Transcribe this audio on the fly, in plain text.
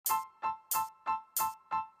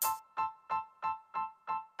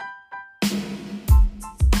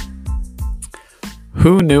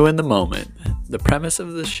Who knew in the moment? The premise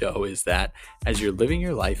of the show is that as you're living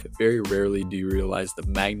your life, very rarely do you realize the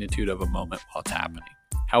magnitude of a moment while it's happening.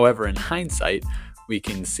 However, in hindsight, we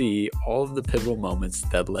can see all of the pivotal moments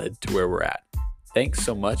that led to where we're at. Thanks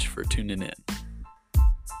so much for tuning in.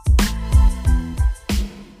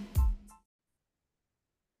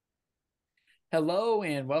 Hello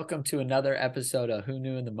and welcome to another episode of Who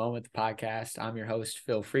Knew in the Moment, the podcast. I'm your host,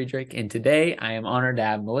 Phil Friedrich, and today I am honored to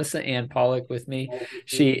have Melissa Ann Pollock with me.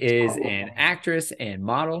 She is an actress and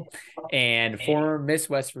model and former Miss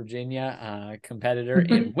West Virginia competitor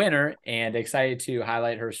and winner, and excited to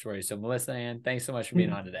highlight her story. So Melissa Ann, thanks so much for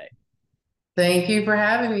being on today. Thank you for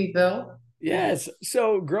having me, Phil. Yes.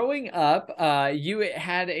 So growing up, you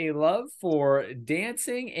had a love for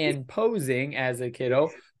dancing and posing as a kiddo,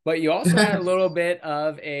 but you also had a little bit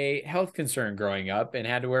of a health concern growing up and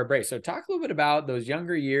had to wear a brace. So talk a little bit about those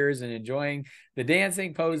younger years and enjoying the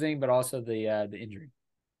dancing, posing, but also the injury.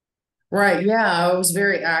 Right. Yeah. I was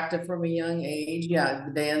very active from a young age. Yeah.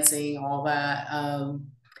 The dancing, all that.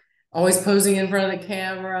 Always posing in front of the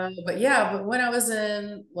camera. But when I was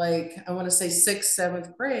in, like, I want to say sixth,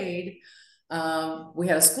 seventh grade, we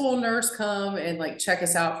had a school nurse come and like check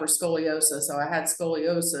us out for scoliosis. So I had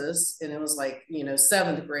scoliosis, and it was like,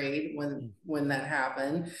 seventh grade when that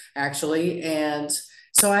happened, actually. And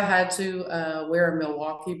so I had to wear a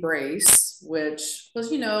Milwaukee brace, which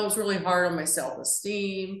was, it was really hard on my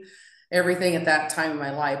self-esteem, everything at that time in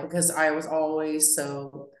my life, because I was always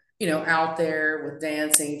so, out there with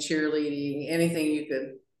dancing, cheerleading, anything you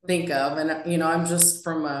could think of. And I'm just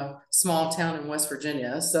from a small town in West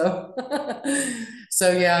Virginia, so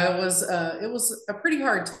so yeah, it was a pretty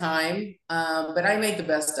hard time, but I made the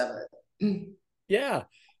best of it. Yeah.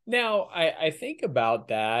 Now I think about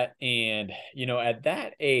that, and at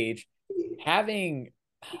that age, having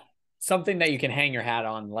something that you can hang your hat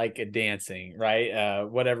on, like a dancing, right?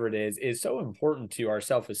 Whatever it is so important to our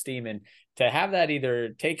self-esteem, and to have that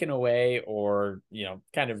either taken away or,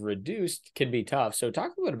 kind of reduced can be tough. So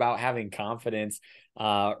talk a bit about having confidence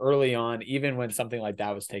early on, even when something like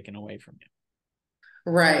that was taken away from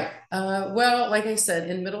you. Right. Well, like I said,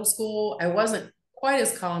 in middle school, I wasn't quite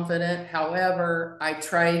as confident. However, I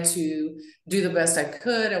tried to do the best I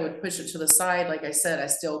could. I would push it to the side. Like I said, I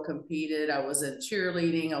still competed. I was in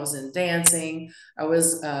cheerleading. I was in dancing. I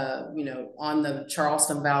was, on the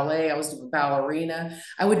Charleston Ballet. I was a ballerina.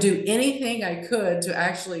 I would do anything I could to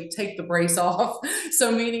actually take the brace off.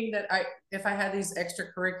 So meaning that if I had these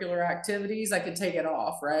extracurricular activities, I could take it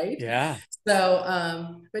off, right? Yeah. So,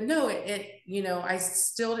 but no, I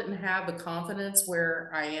still didn't have the confidence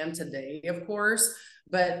where I am today, of course,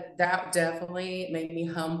 but that definitely made me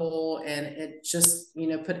humble, and it just,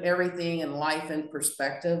 put everything in life in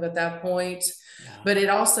perspective at that point. Yeah. But it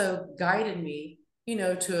also guided me,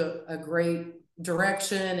 to a great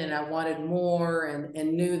direction, and I wanted more,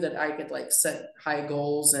 and knew that I could like set high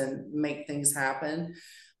goals and make things happen.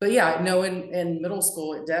 But yeah, no, in middle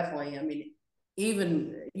school, it definitely, I mean,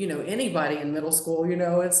 even anybody in middle school,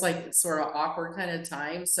 it's like it's sort of awkward kind of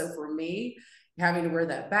time. So for me, having to wear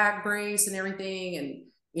that back brace and everything,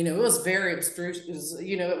 and it was very abstruse.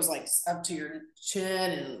 It was like up to your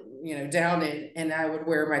chin, and down, and I would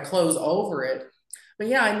wear my clothes over it. But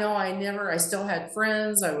yeah, I know I still had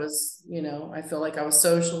friends. I was, I feel like I was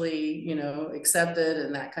socially, accepted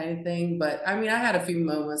and that kind of thing. But I mean, I had a few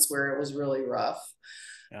moments where it was really rough.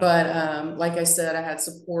 Yeah. But like I said, I had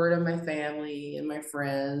support of my family and my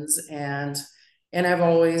friends, and I've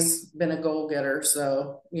always been a goal getter.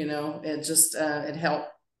 So it just it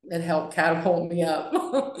helped catapult me up.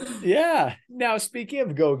 Yeah. Now, speaking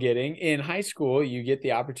of go-getting, in high school, you get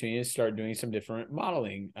the opportunity to start doing some different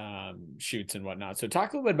modeling shoots and whatnot. So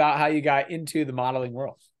talk a little bit about how you got into the modeling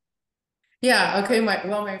world. Yeah. Okay.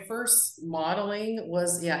 My first modeling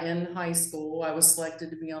was, yeah, in high school. I was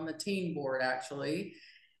selected to be on the team board, actually,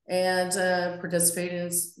 and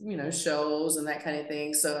participated in shows and that kind of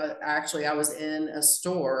thing. So actually, I was in a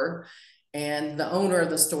store, and the owner of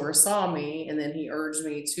the store saw me, and then he urged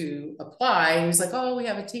me to apply. He was like, "Oh, we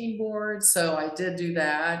have a team board," so I did do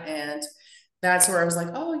that, and that's where I was like,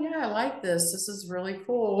 "Oh yeah, I like this. This is really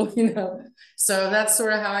cool," So that's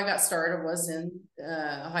sort of how I got started. Was in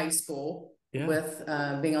high school Yeah. with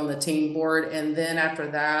being on the team board, and then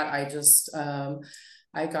after that,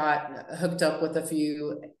 I got hooked up with a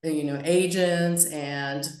few, agents,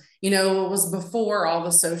 and it was before all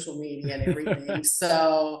the social media and everything.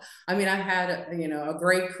 So, I mean, I had, a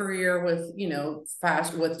great career with,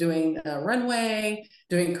 fast with doing runway,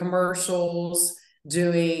 doing commercials,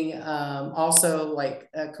 doing also like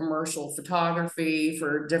commercial photography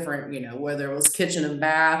for different, whether it was kitchen and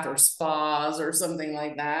bath or spas or something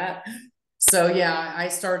like that. So yeah, I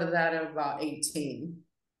started that at about 18.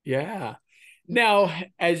 Yeah. Now,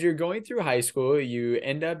 as you're going through high school, you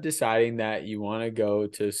end up deciding that you want to go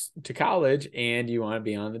to college and you want to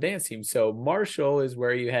be on the dance team. So Marshall is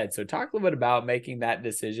where you head. So talk a little bit about making that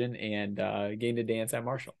decision and getting to dance at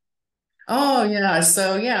Marshall. Oh yeah.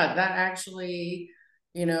 So yeah, that actually,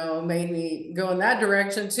 made me go in that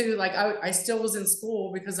direction too. Like I still was in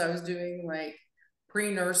school because I was doing like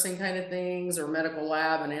pre-nursing kind of things or medical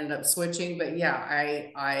lab and ended up switching. But yeah,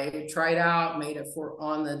 I tried out, made it for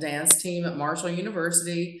on the dance team at Marshall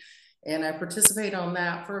University. And I participated on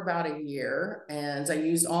that for about a year. And I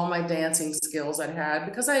used all my dancing skills I'd had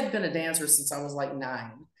because I had been a dancer since I was like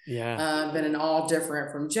 9. Yeah. Been in all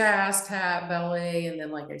different from jazz, tap, ballet, and then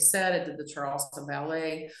like I said, I did the Charleston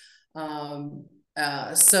Ballet.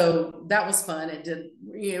 So that was fun.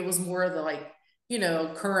 It was more of the like,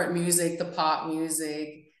 current music, the pop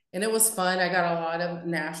music, and it was fun. I got a lot of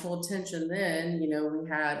national attention then. We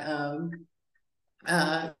had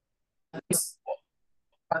uh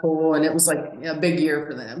and it was like a big year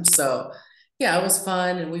for them. So yeah, it was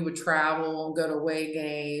fun, and we would travel and go to away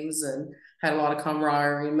games and had a lot of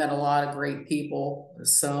camaraderie, met a lot of great people.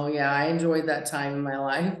 So yeah, I enjoyed that time in my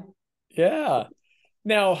life. Yeah.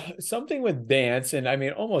 Now, something with dance, and I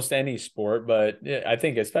mean almost any sport, but I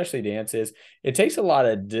think especially dance is it takes a lot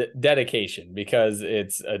of dedication because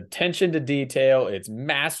it's attention to detail. It's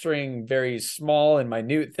mastering very small and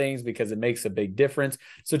minute things because it makes a big difference.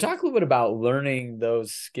 So, talk a little bit about learning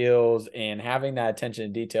those skills and having that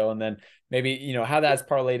attention to detail, and then maybe how that's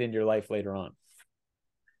parlayed into your life later on.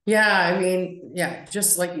 Yeah, I mean, yeah,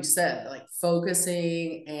 just like you said, like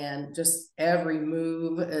focusing and just every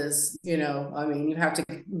move is, I mean, you have to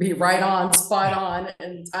be right on, spot on,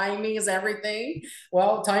 and timing is everything.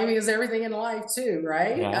 Well, timing is everything in life too,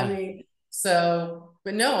 right? I Yeah. mean, so,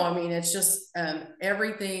 but no, I mean, it's just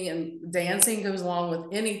everything, and dancing goes along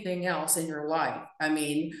with anything else in your life. I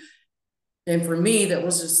mean, and for me, that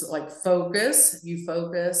was just like focus, you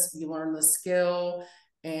learn the skill,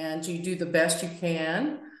 and you do the best you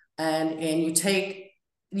can, and you take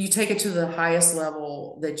it to the highest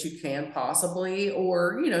level that you can possibly,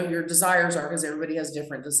 or your desires are, because everybody has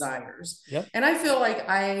different desires. Yep. And I feel like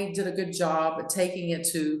I did a good job at taking it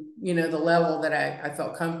to the level that I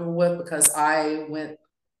felt comfortable with, because I went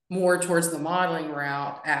more towards the modeling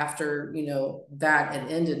route after that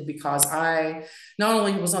had ended, because I not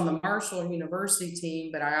only was on the Marshall University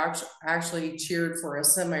team, but I actually cheered for a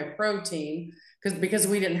semi-pro team, because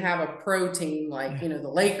we didn't have a pro team like Yeah. the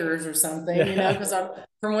Lakers or something, Yeah. because I'm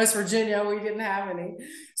from West Virginia, we didn't have any.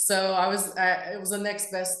 So it was the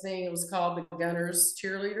next best thing. It was called the Gunners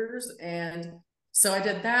Cheerleaders, and so I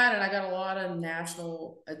did that, and I got a lot of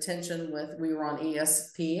national attention we were on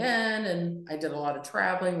ESPN, and I did a lot of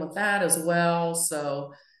traveling with that as well.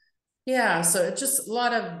 So yeah, so it's just a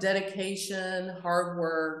lot of dedication, hard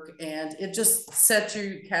work, and it just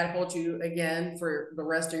catapult you again for the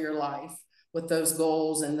rest of your life with those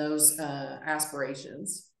goals and those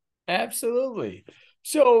aspirations. Absolutely.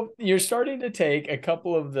 So you're starting to take a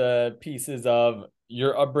couple of the pieces of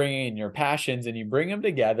your upbringing and your passions and you bring them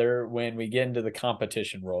together when we get into the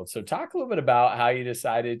competition world. So talk a little bit about how you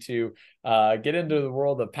decided to get into the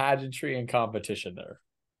world of pageantry and competition there.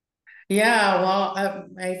 Yeah, well,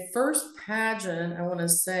 my first pageant, I want to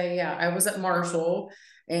say, yeah, I was at Marshall,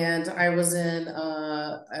 and I was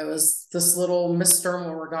this little Miss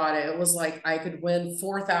Thermal Regatta. It was like I could win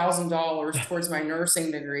 $4,000 towards my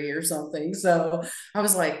nursing degree or something. So I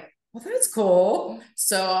was like, well, that's cool.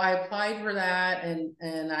 So I applied for that,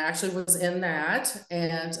 and I actually was in that,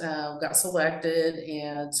 and got selected,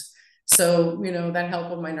 and so that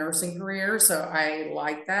helped with my nursing career, so I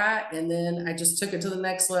like that. And then I just took it to the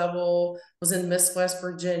next level, was in Miss West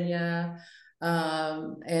Virginia,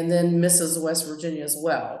 and then Mrs. West Virginia as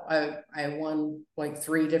well. I won like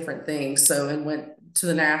 3 different things, so, and went to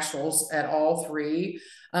the nationals at all 3.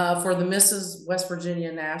 For the Mrs. West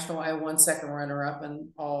Virginia National, I won second runner up in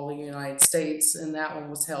all the United States, and that one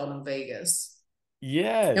was held in Vegas.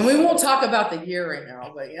 And we Yes. won't talk about the year right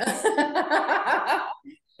now, but yeah.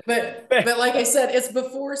 But like I said, it's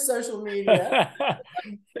before social media.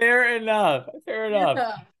 Fair enough. Fair enough.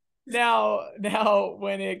 Yeah. Now,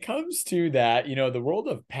 when it comes to that, the world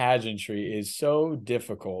of pageantry is so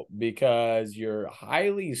difficult because you're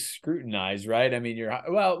highly scrutinized, right? I mean,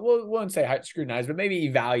 well, we won't say scrutinized, but maybe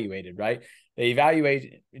evaluated, right? They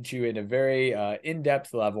evaluate you at a very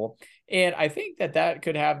in-depth level. And I think that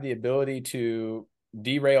could have the ability to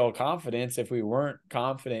derail confidence if we weren't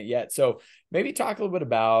confident yet. So maybe talk a little bit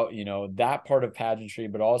about, that part of pageantry,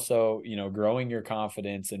 but also, growing your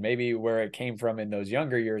confidence and maybe where it came from in those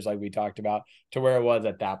younger years, like we talked about, to where it was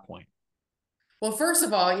at that point. Well, first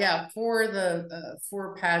of all, yeah, for the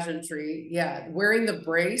for pageantry, yeah, wearing the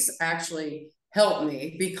brace actually helped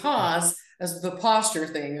me because as the posture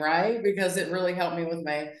thing, right? Because it really helped me with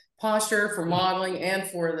my posture for modeling and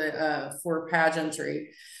for pageantry.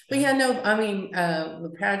 But Yeah. yeah, no, I mean,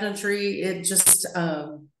 the pageantry, it just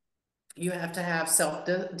you have to have self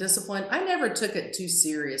discipline. I never took it too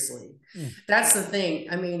seriously. Mm. That's the thing.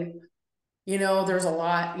 I mean, there's a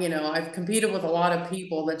lot, I've competed with a lot of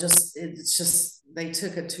people that it's just, they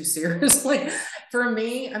took it too seriously. For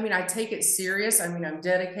me, I mean, I take it serious. I mean, I'm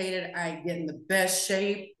dedicated. I get in the best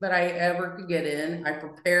shape that I ever could get in. I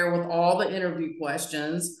prepare with all the interview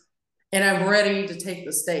questions and I'm ready to take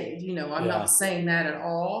the stage. I'm Yeah. not saying that at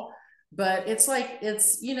all, but it's like,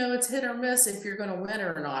 it's hit or miss if you're going to win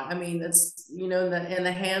or not. I mean, it's, in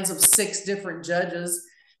the hands of 6 different judges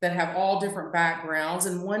that have all different backgrounds.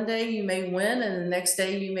 And one day you may win, and the next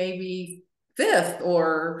day you may be 5th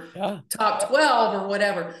or Yeah. top 12 or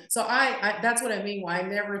whatever. So I that's what I mean. Why I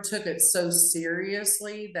never took it so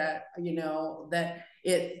seriously that, that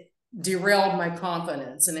it derailed my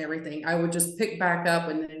confidence and everything. I would just pick back up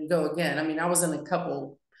and then go again. I mean, I was in a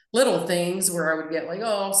couple little things where I would get like,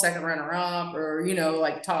 oh, second runner up or,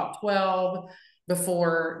 like top 12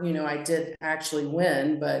 before, I did actually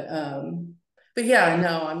win. But yeah,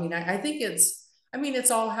 no, I mean, I think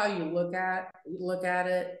it's all how you look at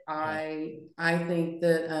it. Yeah. I think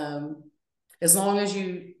that as long as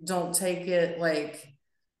you don't take it like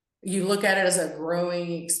you look at it as a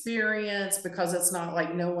growing experience, because it's not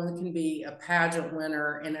like no one can be a pageant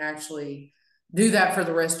winner and actually do that for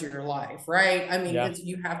the rest of your life, right? I mean, Yeah.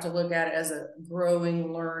 you have to look at it as a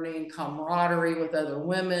growing, learning, camaraderie with other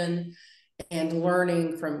women and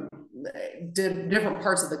learning from different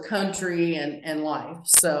parts of the country and life.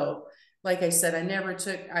 So, like I said,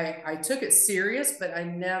 I took it serious, but I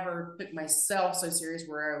never took myself so serious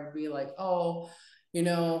where I would be like, oh,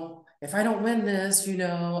 if I don't win this,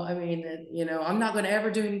 I mean, I'm not going to ever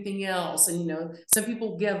do anything else. And, some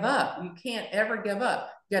people give up. You can't ever give up.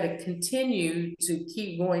 You got to continue to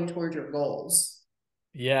keep going towards your goals.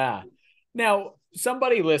 Yeah. Now,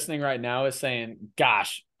 somebody listening right now is saying,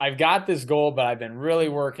 gosh, I've got this goal, but I've been really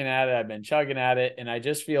working at it. I've been chugging at it, and I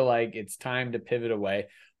just feel like it's time to pivot away.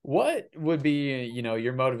 What would be,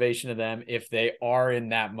 your motivation to them if they are in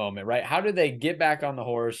that moment, right? How do they get back on the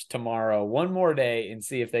horse tomorrow, one more day, and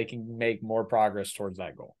see if they can make more progress towards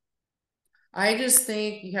that goal? I just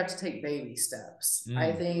think you have to take baby steps.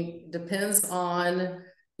 I Mm. think depends on,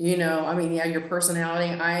 I mean, yeah, your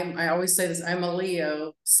personality. I always say this, I'm a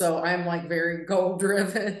Leo, so I'm like very goal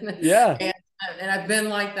driven. Yeah. And I've been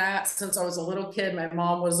like that since I was a little kid. My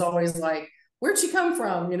mom was always like, where'd she come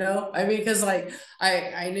from? I mean, because like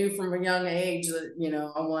I knew from a young age that,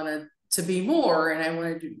 I wanted to be more and I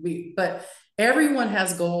wanted to be, but everyone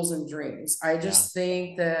has goals and dreams. I Yeah. just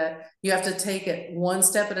think that you have to take it one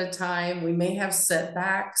step at a time. We may have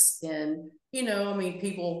setbacks and, I mean,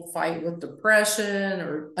 people fight with depression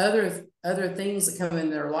or other things that come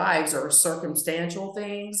in their lives or circumstantial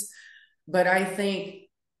things. But I think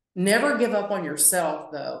never give up on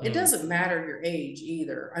yourself though. It Mm. doesn't matter your age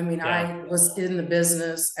either. I mean, Yeah. I was in the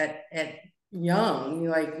business at young,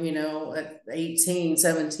 like, at 18,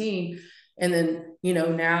 17. And then,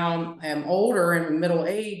 now I'm older and middle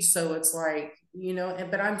age. So it's like,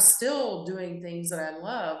 but I'm still doing things that I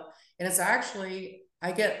love. And it's actually,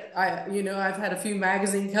 I've had a few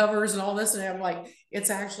magazine covers and all this, and I'm like, it's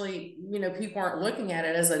actually, people aren't looking at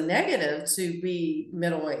it as a negative to be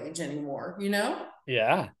middle age anymore,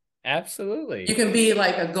 Yeah. You Absolutely. can be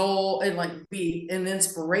like a goal and like be an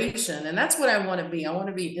inspiration. And that's what I want to be. I want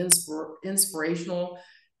to be inspirational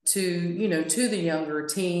to, to the younger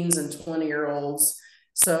teens and 20-year-olds.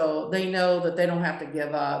 So they know that they don't have to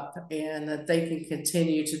give up and that they can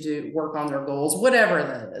continue to work on their goals, whatever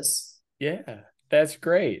that is. Yeah, that's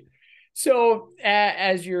great. So,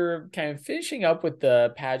 as you're kind of finishing up with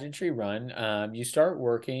the pageantry run, you start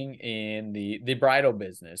working in the bridal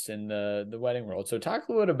business in the wedding world. So, talk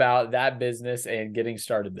a little bit about that business and getting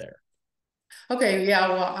started there. Okay, yeah.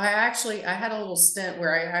 Well, I had a little stint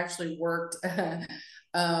where I actually worked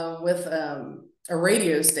with a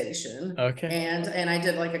radio station, Okay. and I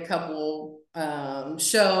did like a couple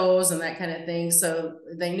shows and that kind of thing. So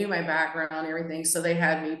they knew my background and everything. So they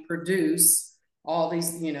had me produce all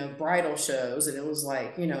these, bridal shows, and it was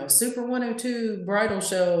like, Super 102 bridal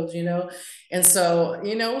shows, and so,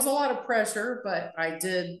 it was a lot of pressure, but I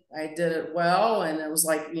did it well. And it was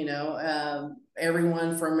like,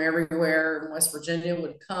 everyone from everywhere in West Virginia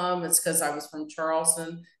would come. It's because I was from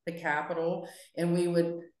Charleston, the capital, and we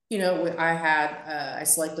would I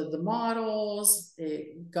selected the models,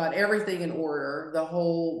 it got everything in order, the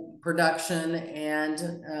whole production and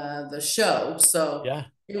the show. So Yeah.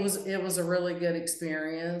 it was a really good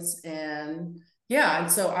experience. And yeah,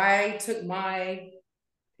 and so I took my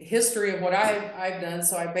history of what I've done.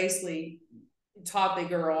 So I basically taught the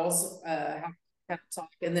girls how to talk,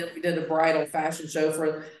 and then we did a bridal fashion show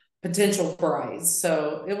for potential brides.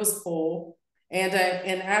 So it was cool. And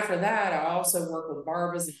after that, I also worked with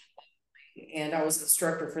Barbas, and I was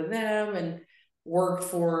instructor for them, and worked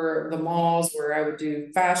for the malls where I would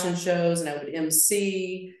do fashion shows, and I would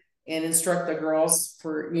MC and instruct the girls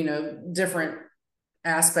for different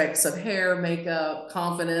aspects of hair, makeup,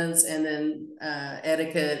 confidence, and then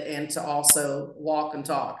etiquette, and to also walk and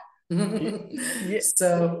talk. Yeah.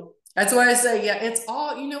 So that's why I say, yeah, it's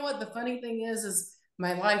all, what the funny thing is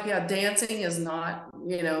my life, yeah, dancing is not,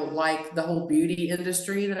 like the whole beauty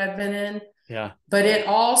industry that I've been in, Yeah. but it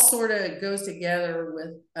all sort of goes together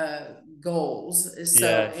with goals. So,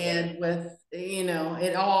 Yes. and with,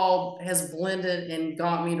 it all has blended and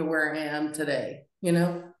got me to where I am today.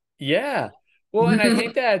 Yeah. Well, and I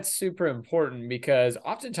think that's super important because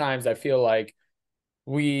oftentimes I feel like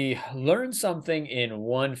we learn something in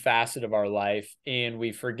one facet of our life and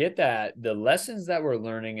we forget that the lessons that we're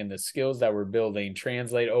learning and the skills that we're building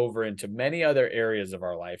translate over into many other areas of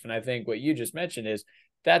our life. And I think what you just mentioned is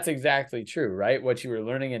that's exactly true, right? What you were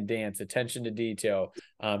learning in dance, attention to detail,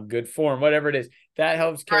 good form, whatever it is, that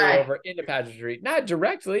helps carry Right. over into pageantry, not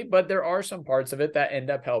directly, but there are some parts of it that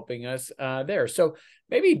end up helping us there. So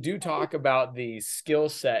maybe do talk about the skill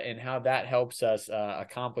set and how that helps us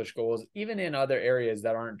accomplish goals, even in other areas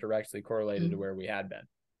that aren't directly correlated to where we had been.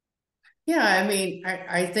 Yeah, I mean,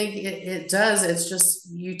 I think it does. It's just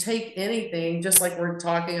you take anything, just like we're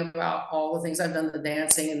talking about all the things I've done, the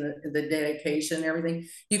dancing and the dedication and everything.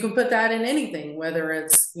 You can put that in anything, whether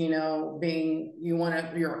it's, being you want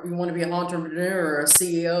to be an entrepreneur or a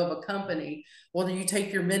CEO of a company. Well, you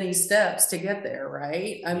take your many steps to get there,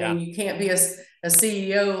 right? I Yeah. mean, you can't be a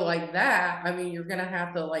CEO like that. I mean, you're gonna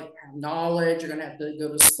have to like have knowledge, you're gonna have to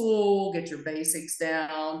go to school, get your basics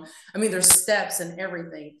down. I mean, there's steps and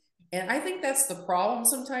everything. And I think that's the problem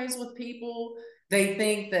sometimes with people. They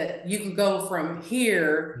think that you can go from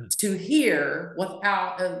here Mm. to here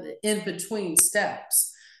without in between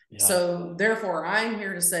steps. Yeah. So therefore, I'm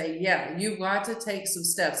here to say, yeah, you've got to take some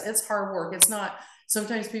steps. It's hard work. It's not.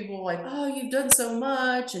 Sometimes people are like, oh, you've done so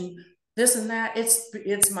much and this and that.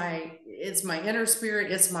 It's my inner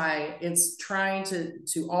spirit. It's trying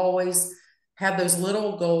to always have those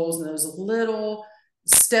little goals and those little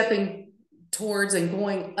stepping towards and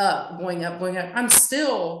going up, going up, going up. I'm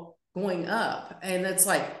still going up. And it's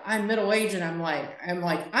like I'm middle aged and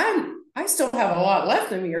I still have a lot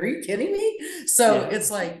left in me. Are you kidding me? So Yeah.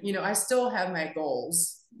 it's like, I still have my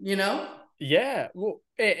goals. Yeah. Well,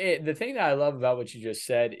 the thing that I love about what you just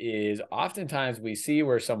said is oftentimes we see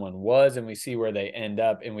where someone was and we see where they end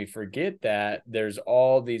up, and we forget that there's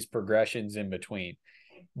all these progressions in between.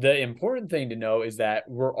 The important thing to know is that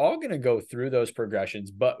we're all going to go through those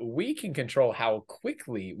progressions, but we can control how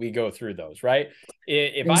quickly we go through those, right?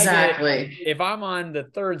 Exactly. If I'm on the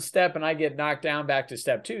third step and I get knocked down back to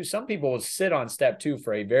step two, some people will sit on step two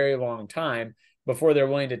for a very long time before they're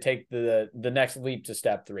willing to take the next leap to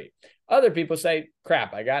step three. Other people say,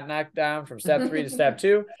 crap, I got knocked down from step three to step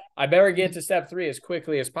two. I better get to step three as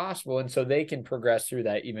quickly as possible. And so they can progress through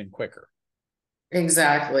that even quicker.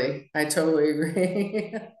 Exactly. I totally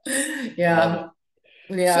agree. Love it. Yeah.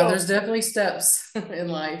 Yeah. So There's definitely steps in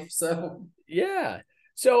life. So, yeah.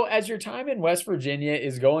 So as your time in West Virginia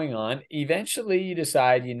is going on, eventually you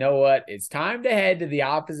decide, you know what, it's time to head to the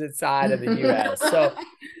opposite side of the U.S. So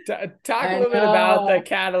talk a I little bit about the know.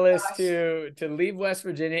 catalyst Gosh. to leave West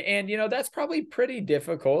Virginia. And, that's probably pretty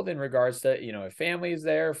difficult in regards to, if family's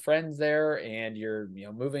there, friends there, and you're,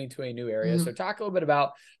 moving to a new area. So Mhm. talk a little bit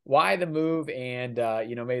about why the move and,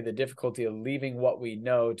 maybe the difficulty of leaving what we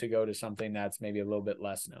know to go to something that's maybe a little bit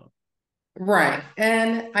less known. Right.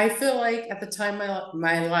 And I feel like at the time,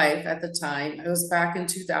 my life at the time, it was back in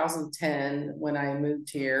 2010 when I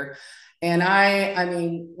moved here. And I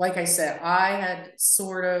mean, like I said, I had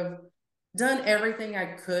sort of done everything I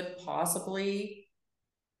could possibly,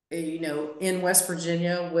 in West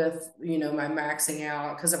Virginia with, my maxing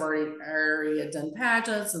out, because I already had done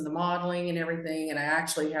pageants and the modeling and everything. And I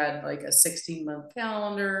actually had like a 16-month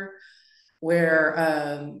calendar where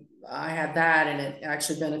I had that, and it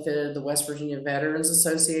actually benefited the West Virginia Veterans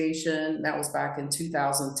Association. That was back in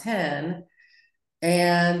 2010.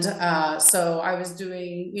 And so I was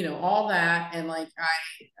doing, all that, and like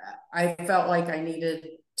I felt like I needed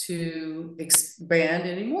to expand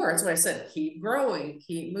anymore. That's what I said. Keep growing,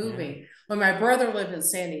 keep Yeah. moving. When my brother lived in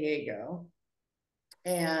San Diego,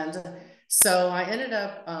 and so I ended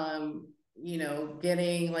up,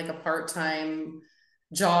 getting like a part-time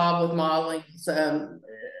job with modeling,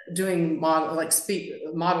 doing model, like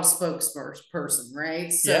model spokesperson,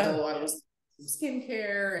 right? So Yeah. I was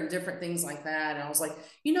skincare and different things like that. And I was like,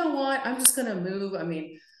 you know what? I'm just going to move. I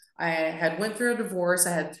mean, I had went through a divorce.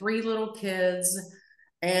 I had 3 little kids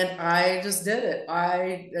and I just did it.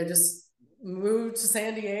 I just moved to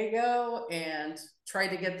San Diego and tried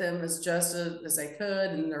to get them as just as I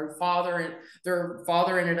could. And their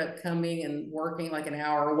father ended up coming and working like an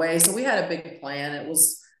hour away. So we had a big plan. It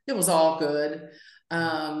was all good.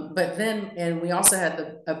 But then, and we also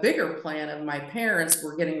had a bigger plan of my parents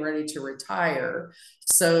were getting ready to retire.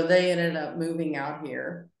 So they ended up moving out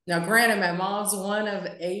here. Now, granted, my mom's one of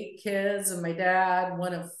 8 kids and my dad,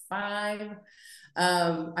 one of 5.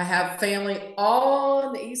 I have family all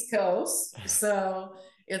on the East Coast. So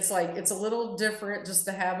it's like, it's a little different just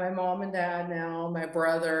to have my mom and dad now, my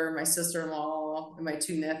brother, my sister-in-law, and my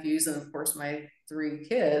 2 nephews, and of course my 3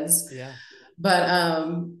 kids. Yeah. But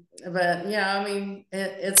yeah, I mean,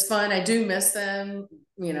 it's fun. I do miss them.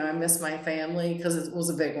 I miss my family because it was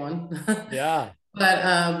a big one. Yeah.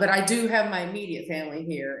 But I do have my immediate family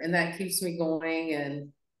here, and that keeps me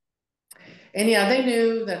going. And yeah, they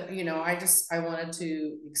knew that, I wanted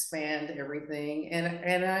to expand everything,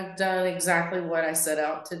 and I've done exactly what I set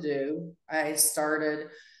out to do. I started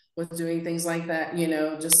with doing things like that,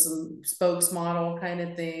 just some spokesmodel kind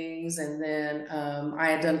of things. And then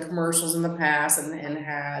I had done commercials in the past, and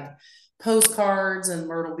had postcards in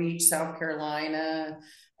Myrtle Beach, South Carolina,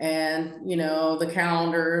 and the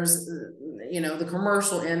calendars, the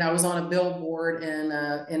commercial end. I was on a billboard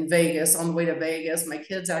in Vegas, on the way to Vegas. My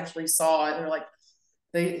kids actually saw it. They're like,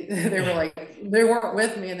 they were like, they weren't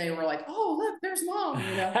with me, and they were like, oh look, there's mom.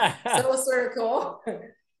 So it was sort of cool.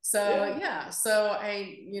 So Yeah. yeah, so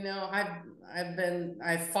I've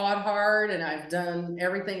fought hard, and I've done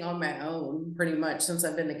everything on my own pretty much since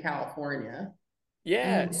I've been to California.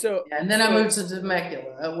 Yeah. And, So, and then I moved to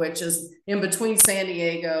Temecula, which is in between San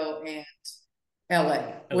Diego and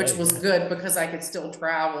LA, LA. which was Yeah. good because I could still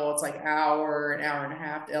travel. It's like an hour and a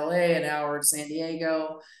half to LA, an hour to San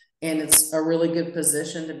Diego. And it's a really good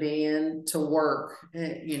position to be in to work,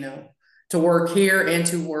 to work here and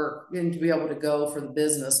to work and to be able to go for the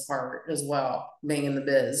business part as well, being in the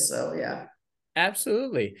biz. So yeah.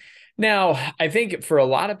 Absolutely. Now, I think for a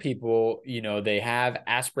lot of people, they have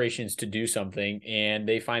aspirations to do something and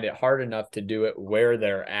they find it hard enough to do it where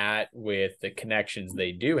they're at with the connections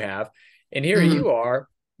they do have. And here Mhm. you are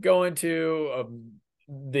going to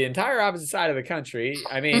the entire opposite side of the country.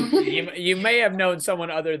 I mean, you may have known someone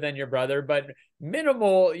other than your brother, but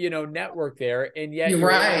minimal, network there. And yet You're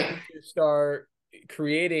you're able right. to start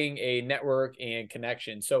creating a network and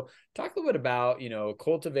connection. So talk a little bit about,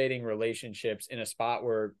 cultivating relationships in a spot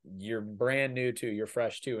where you're brand new to, you're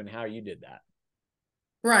fresh to, and how you did that.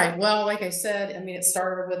 Right. Well, like I said, I mean, it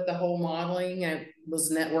started with the whole modeling. I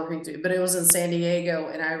was networking too, but it was in San Diego,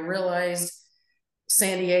 and I realized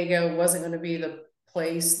San Diego wasn't going to be the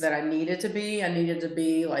place that I needed to be. I needed to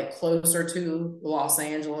be like closer to Los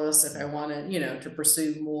Angeles if I wanted, to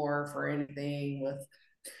pursue more for anything with,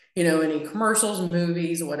 any commercials,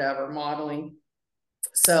 movies, whatever, modeling.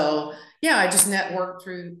 So yeah, I just networked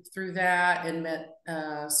through that and met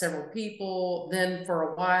several people. Then for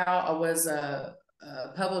a while, I was a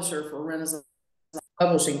publisher for Renaissance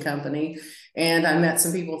Publishing Company, and I met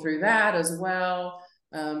some people through that as well,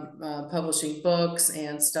 publishing books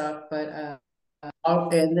and stuff.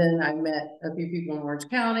 And then I met a few people in Orange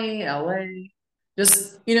County, LA,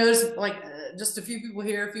 just like just a few people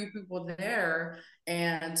here, a few people there,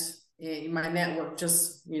 and my network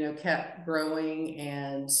just kept growing.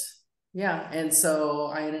 And yeah, and so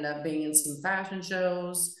I ended up being in some fashion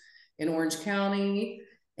shows in Orange County,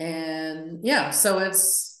 and yeah, so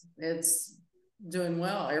it's doing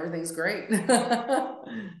well. Everything's great.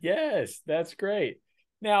 Yes, that's great.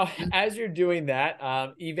 Now, as you're doing that,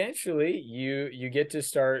 eventually you get to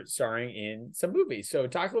start starring in some movies. So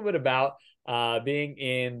talk a little bit about being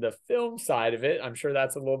in the film side of it. I'm sure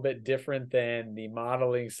that's a little bit different than the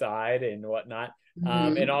modeling side and whatnot.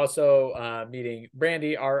 And Mhm. also meeting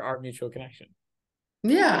Brandy, our mutual connection.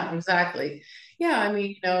 Yeah, exactly. Yeah, I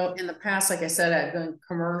mean, in the past, like I said, I've done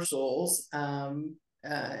commercials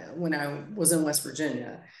when I was in West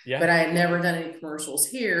Virginia, Yeah. but I had never done any commercials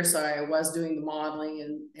here. So I was doing the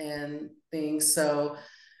modeling and things. So,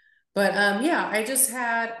 but yeah, I just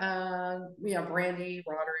had Brandy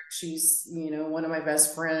Roderick. She's one of my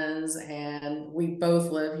best friends, and we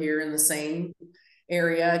both live here in the same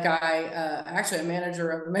area. A guy, actually a manager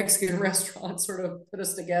of a Mexican restaurant, sort of put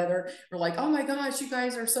us together. We're like, oh my gosh, you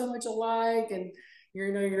guys are so much alike, and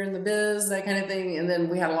you're in the biz, that kind of thing. And then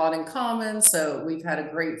we had a lot in common, so we've had a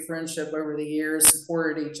great friendship over the years,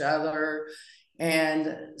 supported each other.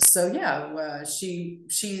 And so, yeah, she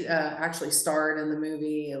actually starred in the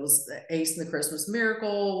movie. It was Ace and the Christmas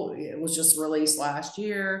Miracle. It was just released last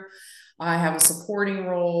year. I have a supporting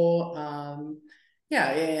role. Yeah,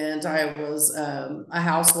 and I was a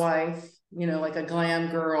housewife, like a glam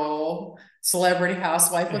girl, celebrity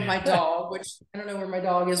housewife with my dog, which I don't know where my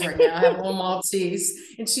dog is right now. I have a little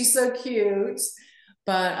Maltese, and she's so cute.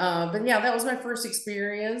 But yeah, that was my first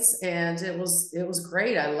experience, and it was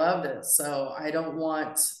great. I loved it. So I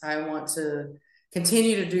want to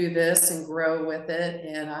continue to do this and grow with it.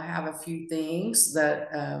 And I have a few things that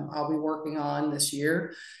I'll be working on this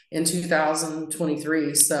year in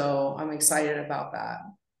 2023. So I'm excited about that.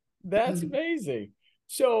 That's amazing.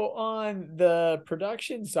 So on the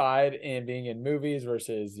production side and being in movies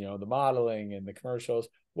versus, the modeling and the commercials,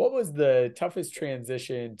 what was the toughest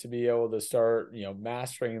transition to be able to start,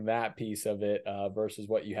 mastering that piece of it versus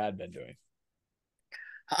what you had been doing?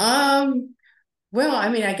 Um, well, I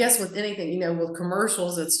mean, I guess with anything, with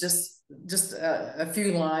commercials, it's just a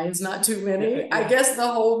few lines, not too many. I Yeah. guess the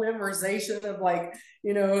whole memorization of like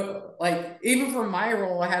even for my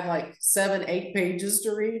role, I had like 7, 8 pages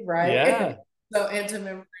to read, right? Yeah. So and to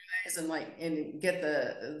memorize and get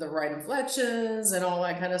the right inflections and all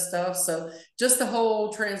that kind of stuff. So just the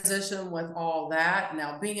whole transition with all that.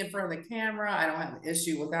 Now being in front of the camera, I don't have an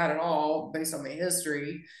issue with that at all based on my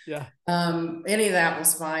history. Yeah. Any of that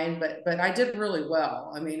was fine, but I did really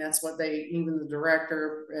well. I mean, that's what even the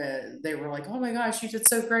director, they were like, oh my gosh, you did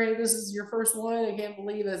so great, this is your first one, I can't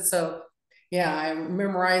believe it. So yeah, I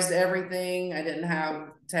memorized everything. I didn't have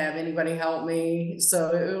to have anybody help me,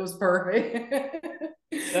 so it was perfect.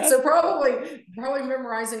 That's So probably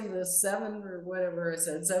memorizing the 7 or whatever I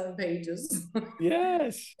said, 7 pages.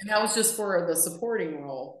 yes. And that was just for the supporting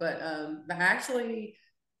role. But actually,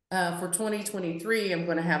 for 2023, I'm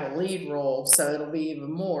going to have a lead role, so it'll be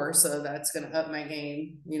even more. So that's going to up my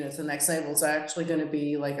game, to the next level. It's actually going to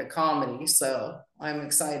be like a comedy, so I'm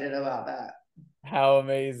excited about that. How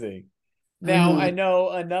amazing. Now, I Mhm. know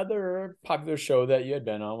another popular show that you had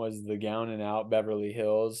been on was the Gown and Out Beverly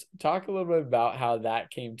Hills. Talk a little bit about how that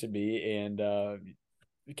came to be and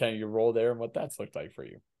kind of your role there and what that's looked like for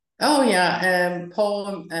you. Oh yeah,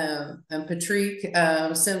 Paul and Patrick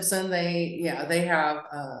Simpson. They have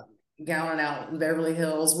Gown and Out in Beverly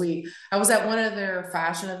Hills. I was at one of their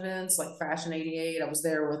fashion events, like Fashion '88. I was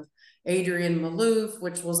there with Adrienne Maloof,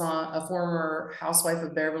 which was on a former housewife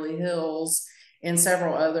of Beverly Hills, and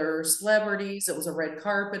several other celebrities. It was a red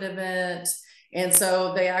carpet event, and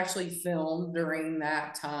so they actually filmed during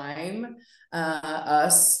that time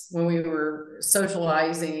us when we were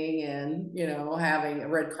socializing and having a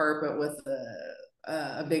red carpet with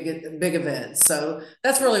a big event. So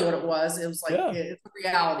that's really what it was. It was like Yeah. it's a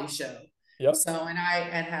reality show. Yep. So and I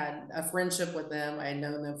had a friendship with them. I had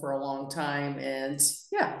known them for a long time, and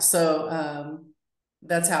yeah, so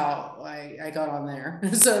that's how I got on there.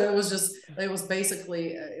 So it was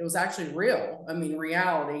basically it was actually real. I mean,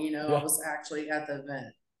 reality. I Yeah. was actually at the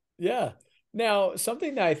event. Yeah. Now,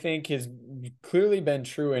 something that I think has clearly been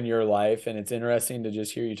true in your life, and it's interesting to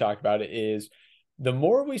just hear you talk about it, is the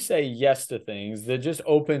more we say yes to things, that just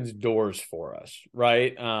opens doors for us,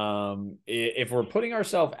 right? If we're putting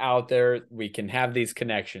ourselves out there, we can have these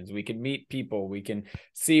connections, we can meet people, we can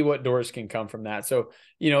see what doors can come from that. So,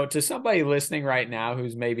 to somebody listening right now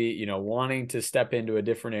who's maybe, wanting to step into a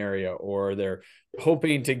different area or they're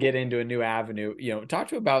hoping to get into a new avenue, talk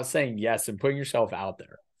to about saying yes and putting yourself out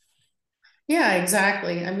there. Yeah,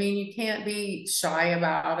 exactly. I mean, you can't be shy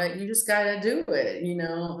about it. You just got to do it.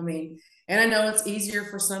 I mean, and I know it's easier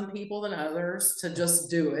for some people than others to just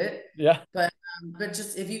do it, Yeah. but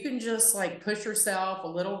just if you can just like push yourself a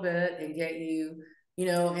little bit and get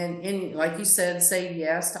and like you said, say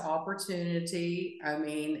yes to opportunity. I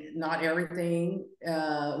mean, not everything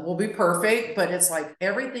will be perfect, but it's like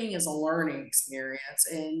everything is a learning experience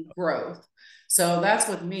and growth. So that's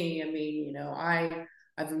with me. I mean,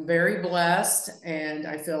 I've been very blessed, and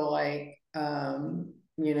I feel like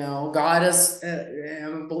God is.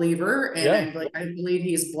 I'm a believer, and Yeah. I believe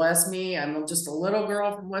He's blessed me. I'm just a little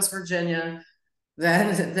girl from West Virginia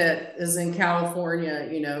that is in California.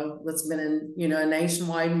 That's been in a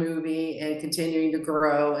nationwide movie and continuing to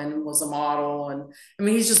grow, and was a model. And I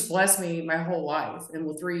mean, He's just blessed me my whole life, and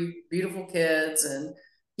with 3 beautiful kids, and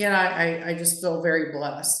I just feel very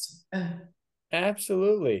blessed.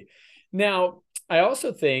 Absolutely. Now, I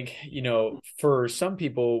also think, for some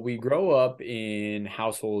people, we grow up in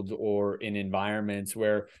households or in environments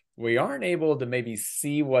where we aren't able to maybe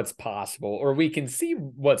see what's possible, or we can see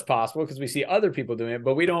what's possible because we see other people doing it,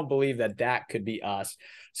 but we don't believe that that could be us.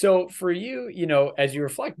 So for you, as you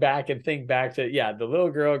reflect back and think back to, yeah, the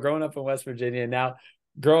little girl growing up in West Virginia, now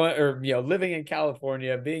growing or, living in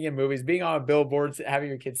California, being in movies, being on billboards, having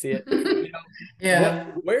your kids see it, you know,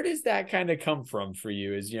 Yeah. where does that kind of come from for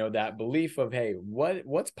you? Is that belief of, hey,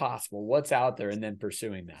 what's possible, what's out there, and then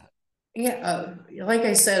pursuing that? Yeah, like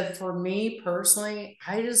I said, for me personally,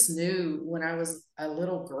 I just knew when I was a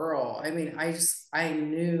little girl. I mean, I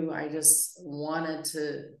knew I just wanted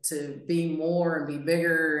to be more and be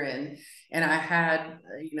bigger, and I had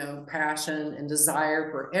passion and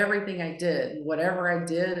desire for everything I did. Whatever I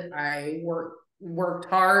did, I worked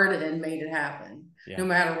hard and made it happen, no Yeah.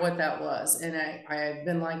 matter what that was. And I've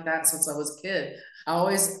been like that since I was a kid.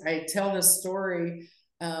 I tell this story.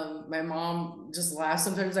 My mom just laughs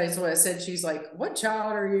sometimes. So I said, she's like, "What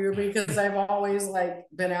child are you?" Because I've always like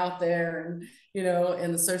been out there and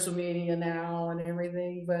in the social media now and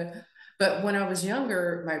everything. But when I was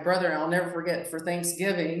younger, my brother, I'll never forget, for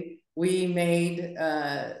Thanksgiving, we made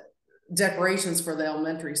decorations for the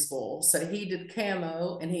elementary school. So he did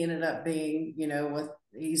camo, and he ended up being,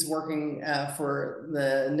 he's working for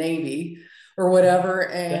the Navy or whatever,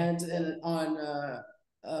 and on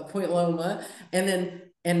Point Loma,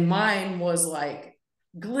 and mine was like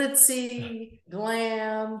glitzy,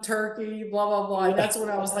 glam, turkey, blah blah blah. And that's when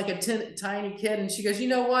I was like a tiny kid, and she goes, "You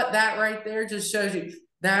know what? That right there just shows you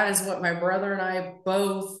that is what my brother and I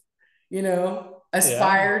both, Yeah.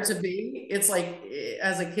 aspire to be." It's like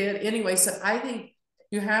as a kid, anyway. So I think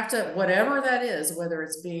you have to, whatever that is, whether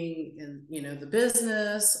it's being in the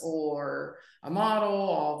business or a model,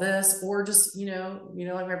 all this, or just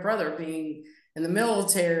like my brother being in the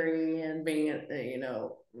military and being a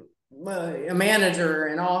manager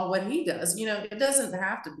and all what he does. It doesn't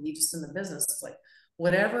have to be just in the business. It's like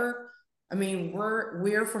whatever. I mean,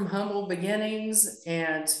 we're from humble beginnings,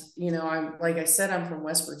 and I'm, like I said, I'm from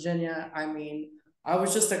West Virginia. I mean, I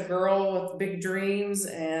was just a girl with big dreams,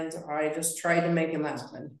 and I just tried to make them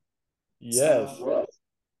happen. Yes. So,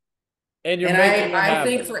 And you're and making them I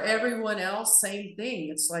think happen. for everyone else, same thing.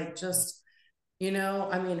 It's like just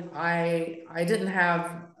I mean, I didn't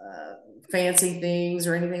have fancy things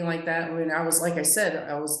or anything like that. I mean, I was, like I said,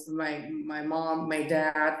 I was my mom, my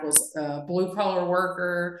dad was a blue collar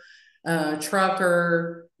worker,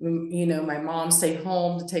 trucker. My mom stayed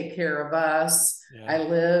home to take care of us. I Yeah.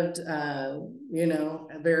 lived,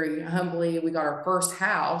 very humbly. We got our first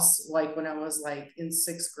house like when I was like in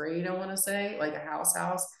sixth grade, I want to say, like a house.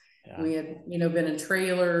 Yeah. We had, been in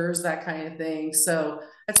trailers, that kind of thing. So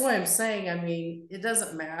that's why I'm saying, I mean, it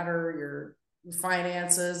doesn't matter your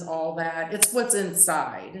finances, all that. It's what's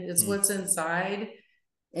inside. It's Hmm. what's inside.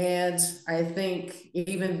 And I think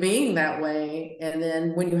even being that way, and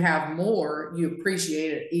then when you have more, you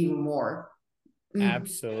appreciate it even more.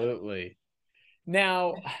 Absolutely.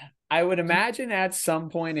 Now, I would imagine at some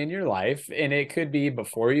point in your life, and it could be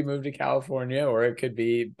before you moved to California, or it could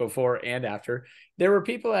be before and after, there were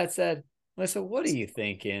people that said, "Listen, what are you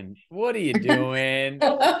thinking? What are you doing?"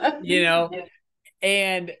 You know,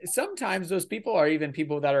 and sometimes those people are even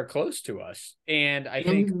people that are close to us. And I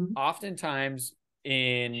think Mhm. oftentimes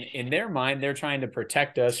in their mind, they're trying to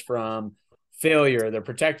protect us from failure. They're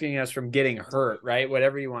protecting us from getting hurt, right?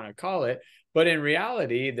 Whatever you want to call it. But in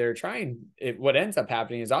reality, they're trying what ends up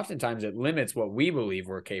happening is oftentimes it limits what we believe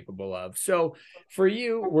we're capable of. So for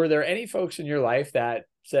you, were there any folks in your life that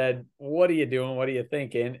said, "What are you doing? What are you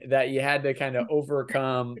thinking?" that you had to kind of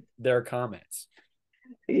overcome their comments?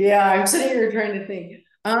 Yeah, I'm sitting here trying to think.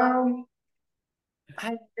 I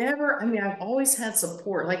mean, I've always had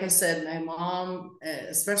support. Like I said, my mom,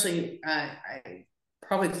 especially, I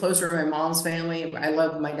probably closer to my mom's family. I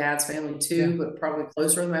love my dad's family Yeah. too, but probably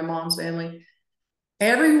closer to my mom's family.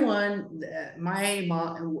 Everyone, my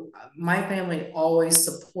family always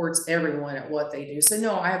supports everyone at what they do. So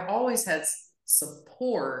no, I've always had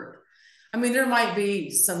support. I mean, there might be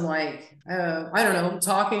some like, I don't know,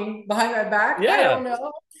 talking behind my back. I Yeah. don't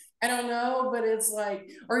know. I don't know, but it's like,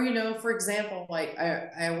 or for example, like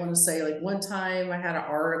I want to say, like one time I had an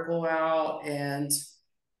article out and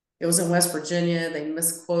it was in West Virginia. They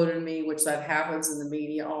misquoted me, which that happens in the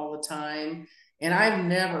media all the time. And I've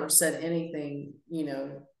never said anything,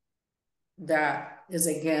 that is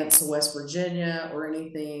against West Virginia or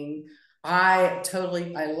anything. I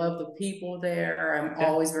love the people there. I'm Yeah.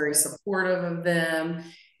 always very supportive of them.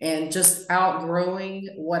 And just outgrowing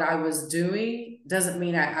what I was doing doesn't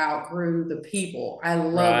mean I outgrew the people. I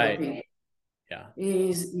love the Right. people. Yeah.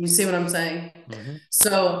 You see what I'm saying? Hmm.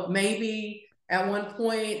 So maybe at one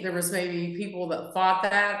point there was maybe people that thought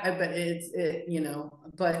that, but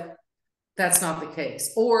but that's not the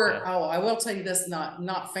case. Yeah. Or, oh, I will tell you this,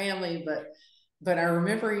 not family, but I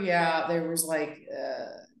remember, yeah, there was like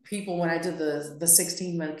people when I did the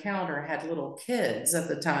 16-month calendar, I had little kids at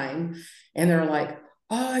the time, and they're like,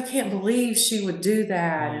 oh, I can't believe she would do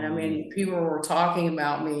that. And I Mm, mean, people were talking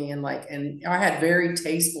about me, and like, and I had very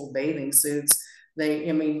tasteful bathing suits.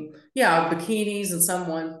 I mean, yeah, bikinis and some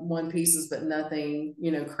one pieces, but nothing,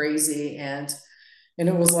 crazy. And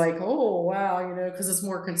it was like, oh wow, because it's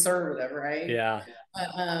more conservative, right? yeah.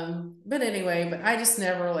 But anyway, but I just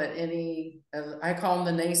never let any, I call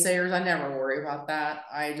them the naysayers. I never worry about that.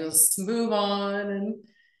 I just move on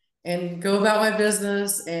and go about my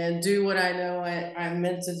business and do what I know I'm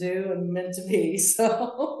meant to do and meant to be.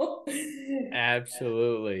 So,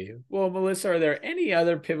 Absolutely. Well, Melissa, are there any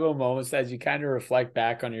other pivotal moments as you kind of reflect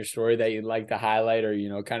back on your story that you'd like to highlight,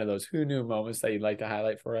 or, kind of those who knew moments that you'd like to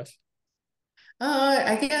highlight for us?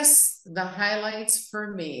 I guess the highlights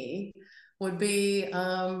for me would be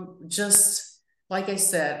just like I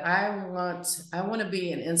said, I want to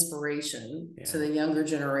be an inspiration to Yeah. the younger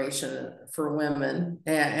generation for women,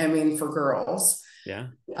 and I mean for girls. Yeah.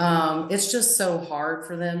 It's just so hard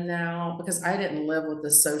for them now because I didn't live with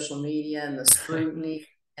the social media and the scrutiny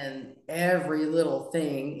and every little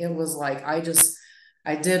thing. It was like I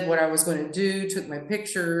did what I was going to do, took my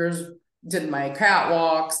pictures, did my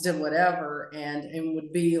catwalks, did whatever, and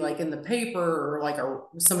would be like in the paper or like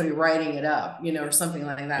somebody writing it up, or something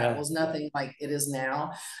like that. It Yeah. was nothing like it is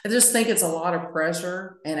now. I just think it's a lot of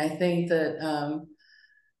pressure, and I think that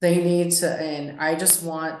they need to, and I just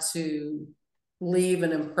want to leave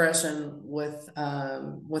an impression with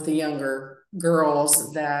the younger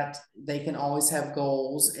girls that they can always have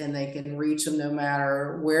goals and they can reach them no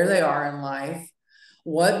matter where they are in life,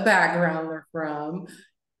 what background they're from,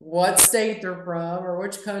 what state they're from, or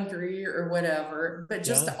which country or whatever, but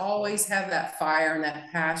just Yeah. to always have that fire and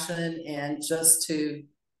that passion and just to,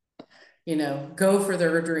 go for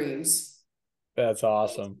their dreams. That's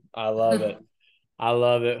awesome. I love it. I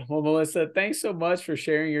love it. Well, Melissa, thanks so much for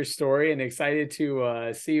sharing your story, and excited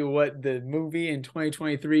to see what the movie in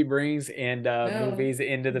 2023 brings, and No. movies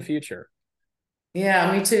into the future.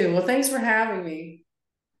 Yeah, me too. Well, thanks for having me.